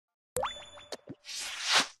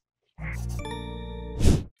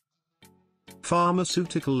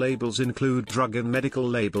Pharmaceutical labels include drug and medical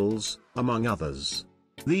labels, among others.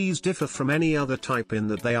 These differ from any other type in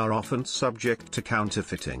that they are often subject to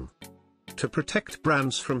counterfeiting. To protect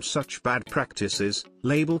brands from such bad practices,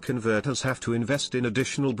 label converters have to invest in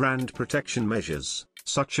additional brand protection measures,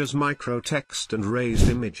 such as microtext and raised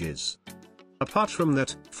images. Apart from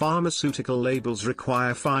that, pharmaceutical labels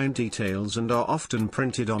require fine details and are often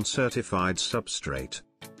printed on certified substrate.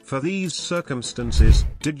 For these circumstances,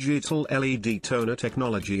 digital LED toner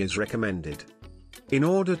technology is recommended. In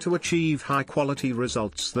order to achieve high-quality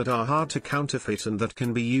results that are hard to counterfeit and that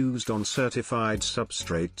can be used on certified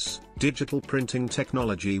substrates, digital printing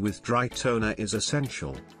technology with dry toner is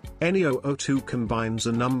essential. Any002 combines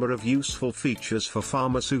a number of useful features for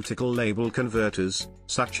pharmaceutical label converters,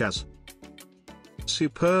 such as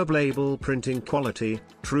superb label printing quality,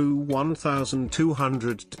 true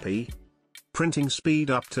 1200p, printing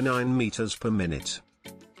speed up to 9 meters per minute,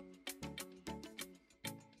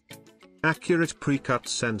 accurate pre-cut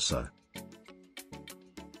sensor,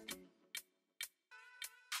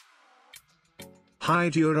 high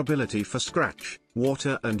durability for scratch,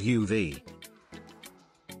 water and UV.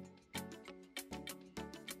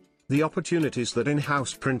 The opportunities that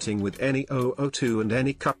in-house printing with Any002 and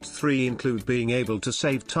Anycut 3 include being able to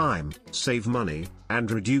save time, save money,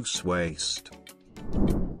 and reduce waste.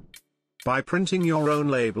 By printing your own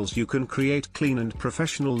labels you can create clean and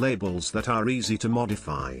professional labels that are easy to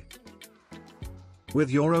modify.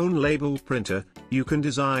 With your own label printer, you can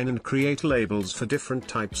design and create labels for different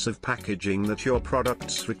types of packaging that your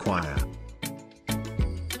products require.